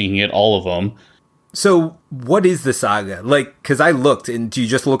now, so you can get all of them. So what is the Saga? Like, because I looked, and do you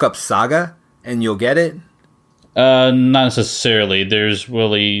just look up Saga and you'll get it? Not necessarily. There's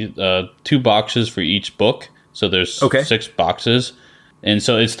really 2 boxes for each book. So there's 6 boxes. And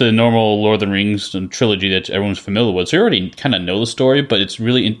so it's the normal Lord of the Rings trilogy that everyone's familiar with. So you already kind of know the story, but it's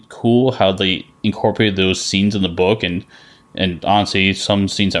really cool how they incorporate those scenes in the book and and honestly, some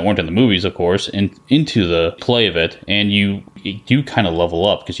scenes that weren't in the movies, of course, and into the play of it, and you do kind of level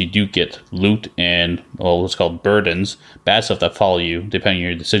up because you do get loot and what's called burdens, bad stuff that follow you depending on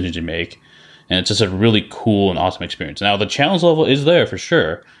your decisions you make, and it's just a really cool and awesome experience. Now, the challenge level is there for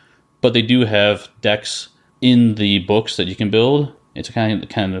sure, but they do have decks in the books that you can build. It's kind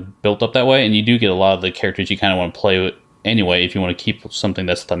of built up that way, and you do get a lot of the characters you kind of want to play with anyway if you want to keep something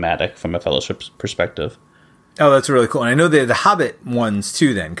that's thematic from a Fellowship perspective. Oh, that's really cool. And I know the Hobbit ones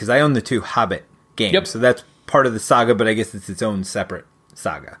too then, because I own the 2 Hobbit games. Yep. So that's part of the saga, but I guess it's its own separate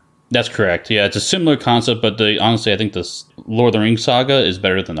saga. That's correct. Yeah, it's a similar concept, but honestly, I think the Lord of the Rings saga is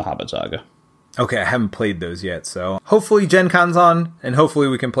better than the Hobbit saga. Okay, I haven't played those yet, so hopefully Gen Con's on, and hopefully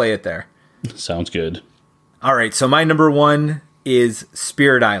we can play it there. Sounds good. All right, so my number 1 is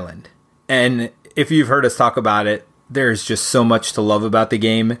Spirit Island. And if you've heard us talk about it, there's just so much to love about the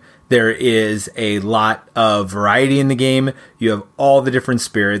game. There is a lot of variety in the game. You have all the different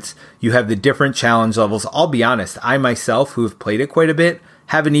spirits. You have the different challenge levels. I'll be honest, I myself, who have played it quite a bit,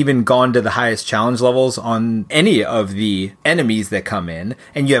 haven't even gone to the highest challenge levels on any of the enemies that come in.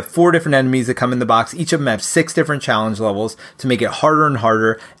 And you have 4 different enemies that come in the box. Each of them have 6 different challenge levels to make it harder and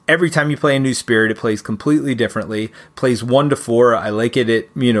harder. Every time you play a new spirit, it plays completely differently. Plays 1 to 4. I like it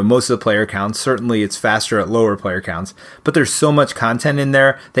at, most of the player counts. Certainly it's faster at lower player counts. But there's so much content in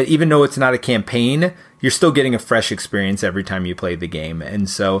there that even though it's not a campaign, you're still getting a fresh experience every time you play the game. And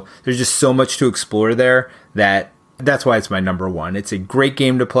so there's just so much to explore there that's why it's my number 1. It's a great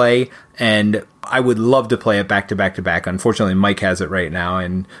game to play, and I would love to play it back to back to back. Unfortunately, Mike has it right now,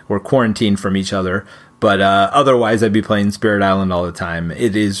 and we're quarantined from each other. But otherwise, I'd be playing Spirit Island all the time.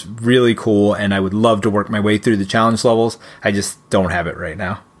 It is really cool, and I would love to work my way through the challenge levels. I just don't have it right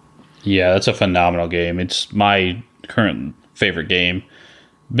now. Yeah, that's a phenomenal game. It's my current favorite game.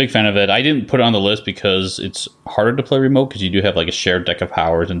 Big fan of it. I didn't put it on the list because it's harder to play remote because you do have like a shared deck of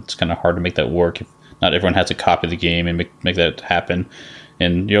powers, and it's kind of hard to make that work if not everyone has a copy of the game and make that happen.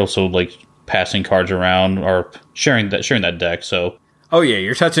 And you're also like passing cards around or sharing that deck. So oh yeah,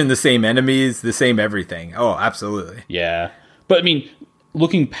 you're touching the same enemies, the same everything. Oh, absolutely. Yeah. But I mean,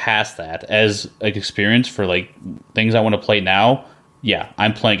 looking past that as an experience for like things I want to play now, yeah,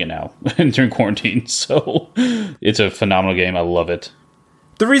 I'm playing it now during quarantine. So it's a phenomenal game. I love it.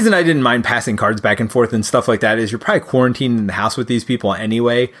 The reason I didn't mind passing cards back and forth and stuff like that is you're probably quarantined in the house with these people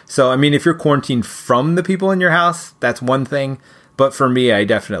anyway. So, I mean, if you're quarantined from the people in your house, that's one thing. But for me, I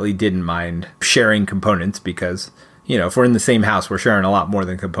definitely didn't mind sharing components because, if we're in the same house, we're sharing a lot more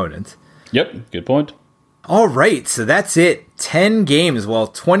than components. Yep, good point. All right, so that's it. 10 games,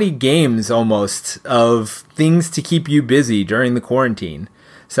 20 games almost of things to keep you busy during the quarantine.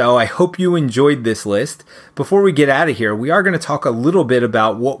 So I hope you enjoyed this list. Before we get out of here, we are going to talk a little bit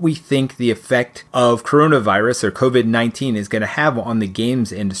about what we think the effect of coronavirus or COVID-19 is going to have on the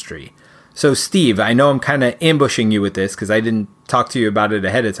games industry. So Steve, I know I'm kind of ambushing you with this because I didn't talk to you about it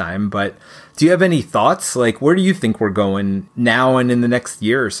ahead of time, but do you have any thoughts? Like, where do you think we're going now and in the next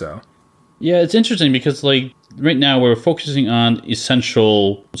year or so? Yeah, it's interesting because like right now we're focusing on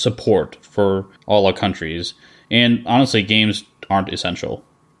essential support for all our countries. And honestly, games aren't essential.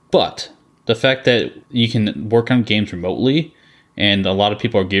 But the fact that you can work on games remotely, and a lot of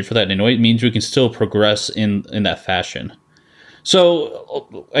people are geared for that anyway, it means we can still progress in that fashion.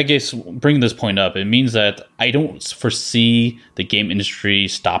 So I guess bringing this point up, it means that I don't foresee the game industry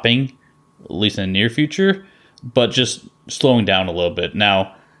stopping, at least in the near future, but just slowing down a little bit.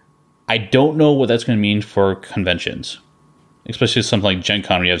 Now, I don't know what that's going to mean for conventions, especially something like Gen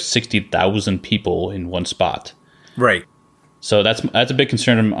Con, where you have 60,000 people in one spot. Right. So that's a big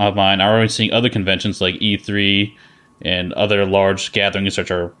concern of mine. I'm already seeing other conventions like E3 and other large gatherings which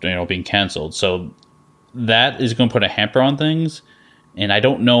are being canceled. So that is going to put a hamper on things, and I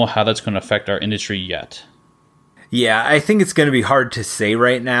don't know how that's going to affect our industry yet. Yeah, I think it's going to be hard to say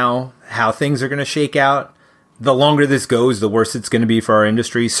right now how things are going to shake out. The longer this goes, the worse it's going to be for our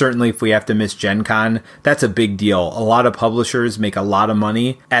industry. Certainly if we have to miss Gen Con, that's a big deal. A lot of publishers make a lot of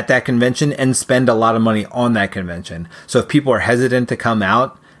money at that convention and spend a lot of money on that convention. So if people are hesitant to come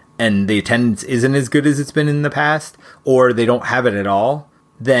out and the attendance isn't as good as it's been in the past, or they don't have it at all,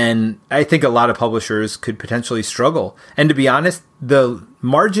 then I think a lot of publishers could potentially struggle. And to be honest, the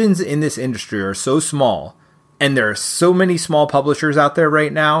margins in this industry are so small, and there are so many small publishers out there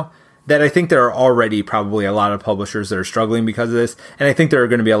right now, that I think there are already probably a lot of publishers that are struggling because of this. And I think there are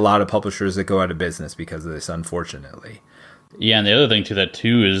going to be a lot of publishers that go out of business because of this, unfortunately. Yeah, and the other thing to that,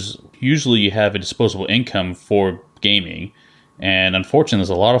 too, is usually you have a disposable income for gaming. And unfortunately, there's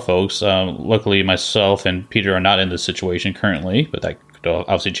a lot of folks, luckily myself and Peter are not in this situation currently, but that could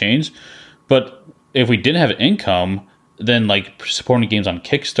obviously change. But if we didn't have an income, then like supporting games on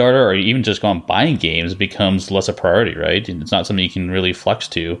Kickstarter or even just going buying games becomes less a priority, right? And it's not something you can really flex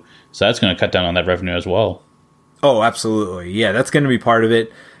to. So that's going to cut down on that revenue as well. Oh, absolutely. Yeah, that's going to be part of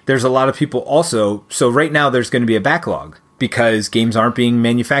it. There's a lot of people also. So right now there's going to be a backlog because games aren't being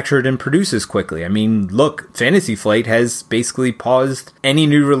manufactured and produced as quickly. I mean, look, Fantasy Flight has basically paused any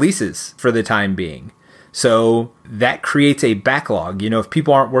new releases for the time being. So that creates a backlog. If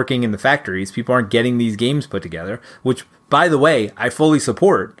people aren't working in the factories, people aren't getting these games put together, which, by the way, I fully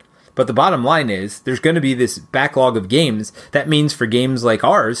support. But the bottom line is there's going to be this backlog of games. That means for games like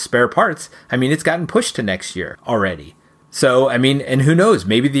ours, Spare Parts, it's gotten pushed to next year already. So, and who knows,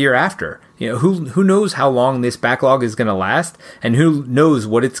 maybe the year after. Who knows how long this backlog is going to last, and who knows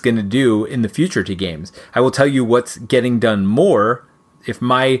what it's going to do in the future to games. I will tell you what's getting done more, if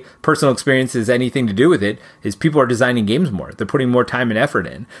my personal experience has anything to do with it, is people are designing games more. They're putting more time and effort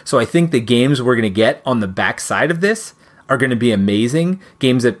in. So I think the games we're going to get on the backside of this are going to be amazing.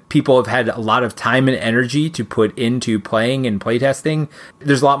 Games that people have had a lot of time and energy to put into playing and playtesting.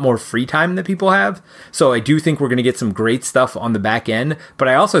 There's a lot more free time that people have. So I do think we're going to get some great stuff on the back end, but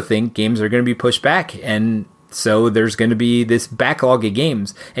I also think games are going to be pushed back. And so there's going to be this backlog of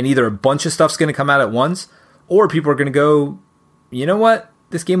games, and either a bunch of stuff's going to come out at once, or people are going to go, you know what?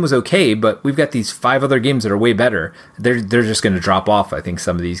 This game was okay, but we've got these 5 other games that are way better. They're just going to drop off, I think,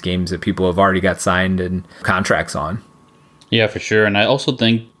 some of these games that people have already got signed and contracts on. Yeah, for sure. And I also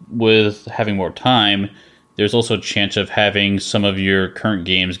think with having more time, there's also a chance of having some of your current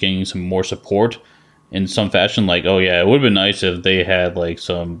games getting some more support in some fashion. Like, oh yeah, it would have been nice if they had like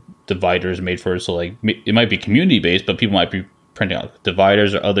some dividers made for it. So like it might be community based, but people might be printing out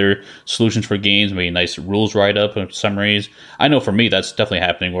dividers or other solutions for games, maybe nice rules write-up and summaries. I know for me, that's definitely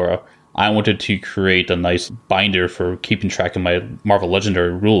happening where I wanted to create a nice binder for keeping track of my Marvel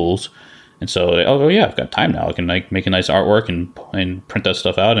Legendary rules. And so, oh yeah, I've got time now. I can like make a nice artwork and print that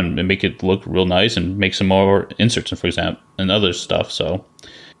stuff out and make it look real nice and make some more inserts, for example, and other stuff. So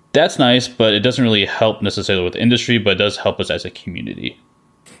that's nice, but it doesn't really help necessarily with the industry, but it does help us as a community.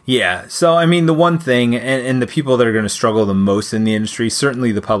 Yeah. So, the one thing, and the people that are going to struggle the most in the industry,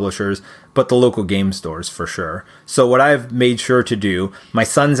 certainly the publishers, but the local game stores for sure. So what I've made sure to do, my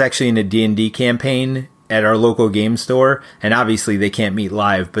son's actually in a D&D campaign at our local game store, and obviously they can't meet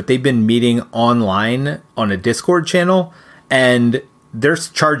live, but they've been meeting online on a Discord channel, and they're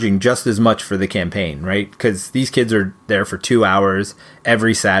charging just as much for the campaign, right? Because these kids are there for 2 hours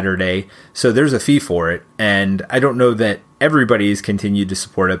every Saturday, so there's a fee for it, and I don't know that everybody has continued to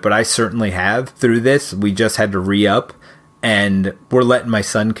support it, but I certainly have through this. We just had to re-up, and we're letting my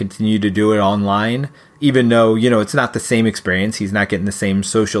son continue to do it online, even though, it's not the same experience. He's not getting the same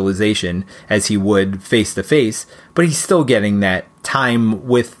socialization as he would face-to-face, but he's still getting that time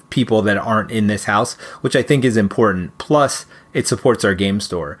with people that aren't in this house, which I think is important. Plus, it supports our game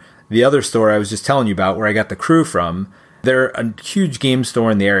store. The other store I was just telling you about, where I got the crew from, they're a huge game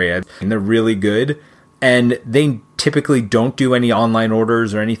store in the area, and they're really good. And they typically don't do any online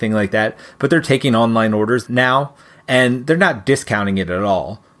orders or anything like that, but they're taking online orders now, and they're not discounting it at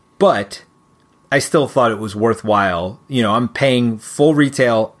all. But I still thought it was worthwhile. I'm paying full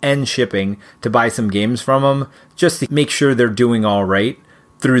retail and shipping to buy some games from them just to make sure they're doing all right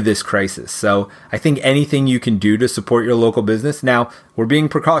through this crisis. So I think anything you can do to support your local business. Now, we're being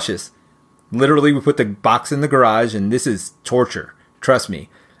precautious. Literally, we put the box in the garage, and this is torture. Trust me.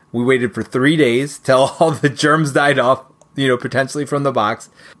 We waited for 3 days till all the germs died off, potentially from the box,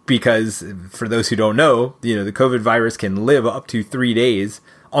 because for those who don't know, the COVID virus can live up to 3 days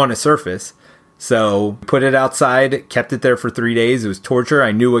on a surface. So put it outside, kept it there for 3 days. It was torture.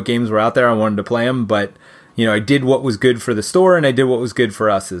 I knew what games were out there. I wanted to play them, but I did what was good for the store, and I did what was good for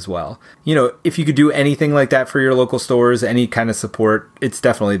us as well. If you could do anything like that for your local stores, any kind of support, it's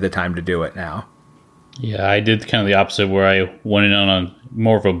definitely the time to do it now. Yeah, I did kind of the opposite, where I went in on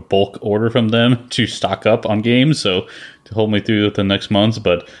more of a bulk order from them to stock up on games, so to hold me through the next months.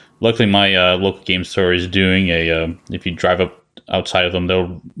 But luckily, my local game store is doing if you drive up outside of them,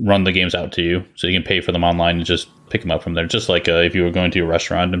 they'll run the games out to you, so you can pay for them online and just pick them up from there, just like if you were going to a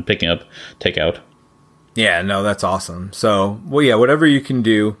restaurant and picking up takeout. Yeah, no, that's awesome. So, whatever you can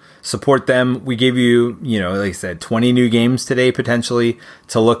do, support them. We gave you, like I said, 20 new games today, potentially,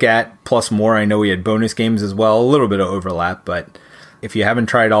 to look at, plus more. I know we had bonus games as well, a little bit of overlap, but if you haven't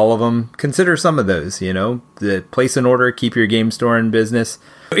tried all of them, consider some of those, place an order, keep your game store in business,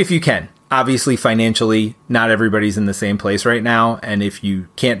 if you can. Obviously, financially, not everybody's in the same place right now, and if you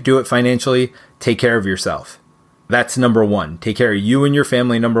can't do it financially, take care of yourself. That's number one. Take care of you and your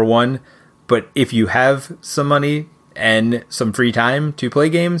family, number one. But if you have some money and some free time to play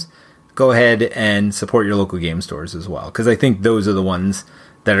games, go ahead and support your local game stores as well, because I think those are the ones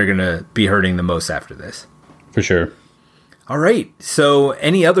that are going to be hurting the most after this. For sure. All right. So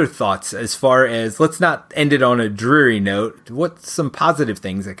any other thoughts as far as, let's not end it on a dreary note, what's some positive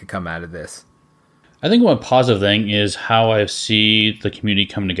things that could come out of this? I think one positive thing is how I see the community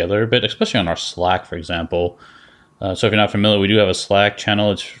come together a bit, especially on our Slack, for example. So if you're not familiar, we do have a Slack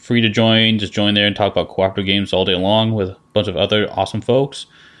channel. It's free to join. Just join there and talk about cooperative games all day long with a bunch of other awesome folks.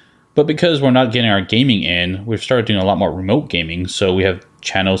 But because we're not getting our gaming in, we've started doing a lot more remote gaming. So we have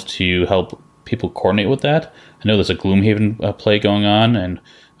channels to help people coordinate with that. I know there's a Gloomhaven play going on, and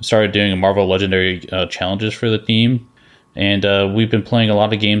I started doing a Marvel Legendary challenges for the team. And we've been playing a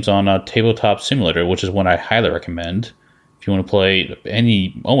lot of games on Tabletop Simulator, which is one I highly recommend if you want to play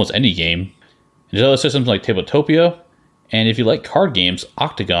almost any game. There's other systems like Tabletopia, and if you like card games,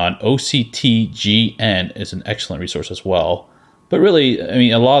 Octagon, OCTGN, is an excellent resource as well. But really, I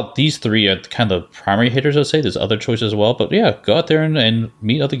mean, these three are kind of the primary hitters, I'd say. There's other choices as well, but yeah, go out there and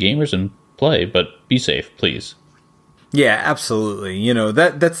meet other gamers and play, but be safe, please. Yeah, absolutely. You know,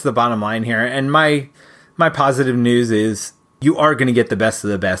 that's the bottom line here, and my positive news is you are going to get the best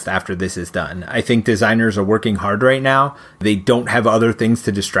of the best after this is done. I think designers are working hard right now. They don't have other things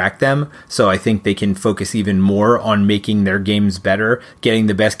to distract them, so I think they can focus even more on making their games better, getting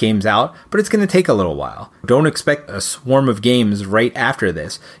the best games out, but it's going to take a little while. Don't expect a swarm of games right after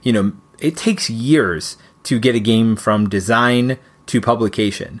this. You know, it takes years to get a game from design to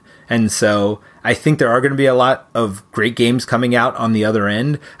publication. And so I think there are going to be a lot of great games coming out on the other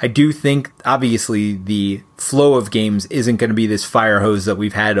end. I do think, obviously, the flow of games isn't going to be this fire hose that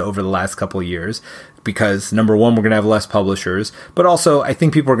we've had over the last couple of years, because number one, we're going to have less publishers, but also I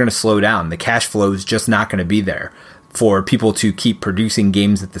think people are going to slow down. The cash flow is just not going to be there for people to keep producing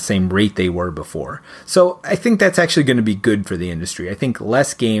games at the same rate they were before. So I think that's actually going to be good for the industry. I think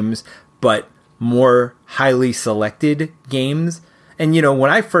less games, but more highly selected games. And, you know, when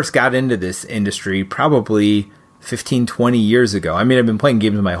I first got into this industry, probably 15, 20 years ago, I mean, I've been playing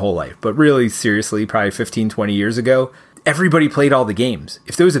games my whole life, but really seriously, probably 15, 20 years ago, everybody played all the games.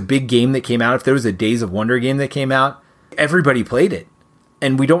 If there was a big game that came out, if there was a Days of Wonder game that came out, everybody played it.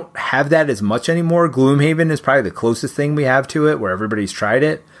 And we don't have that as much anymore. Gloomhaven is probably the closest thing we have to it, where everybody's tried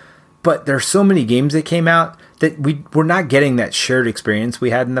it. But there's so many games that came out that we're not getting that shared experience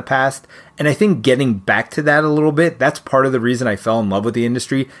we had in the past. And I think getting back to that a little bit, that's part of the reason I fell in love with the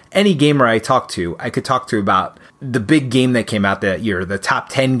industry. Any gamer I could talk to about the big game that came out that year, the top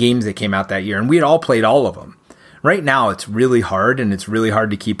 10 games that came out that year, and we had all played all of them. Right now, it's really hard, and it's really hard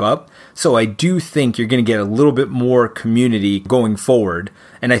to keep up. So I do think you're going to get a little bit more community going forward,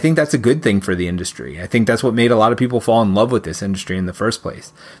 and I think that's a good thing for the industry. I think that's what made a lot of people fall in love with this industry in the first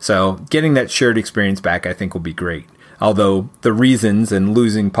place. So getting that shared experience back, I think, will be great. Although the reasons and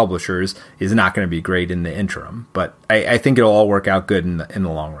losing publishers is not going to be great in the interim. But I think it'll all work out good in the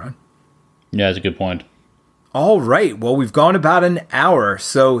long run. Yeah, that's a good point. All right. Well, we've gone about an hour.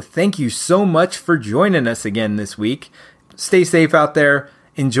 So thank you so much for joining us again this week. Stay safe out there.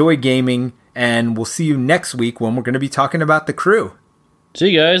 Enjoy gaming. And we'll see you next week when we're going to be talking about The Crew. See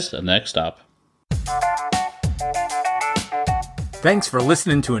you guys at the next stop. Thanks for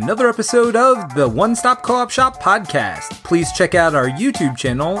listening to another episode of the One Stop Co-op Shop podcast. Please check out our YouTube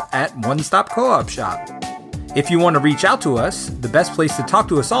channel at One Stop Co-op Shop. If you want to reach out to us, the best place to talk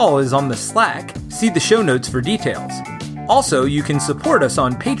to us all is on the Slack. See the show notes for details. Also, you can support us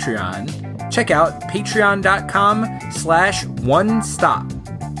on Patreon. Check out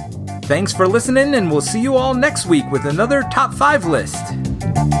patreon.com/onestop. Thanks for listening, and we'll see you all next week with another Top 5 list.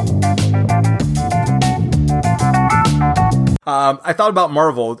 I thought about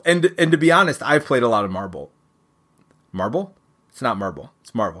Marvel, and to be honest, I've played a lot of Marvel. Marvel? It's not Marvel.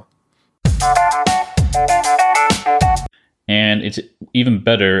 It's Marvel. And it's even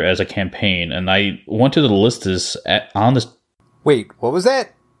better as a campaign. And I wanted to list this on this. Wait, what was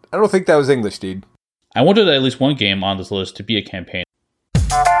that? I don't think that was English, dude. I wanted at least one game on this list to be a campaign.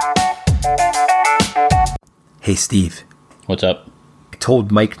 Hey, Steve. What's up? I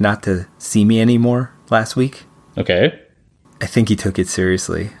told Mike not to see me anymore last week. Okay. I think he took it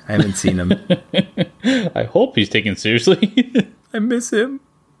seriously. I haven't seen him. I hope he's taken seriously. I miss him.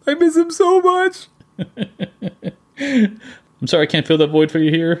 I miss him so much. I'm sorry I can't fill that void for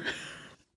you here.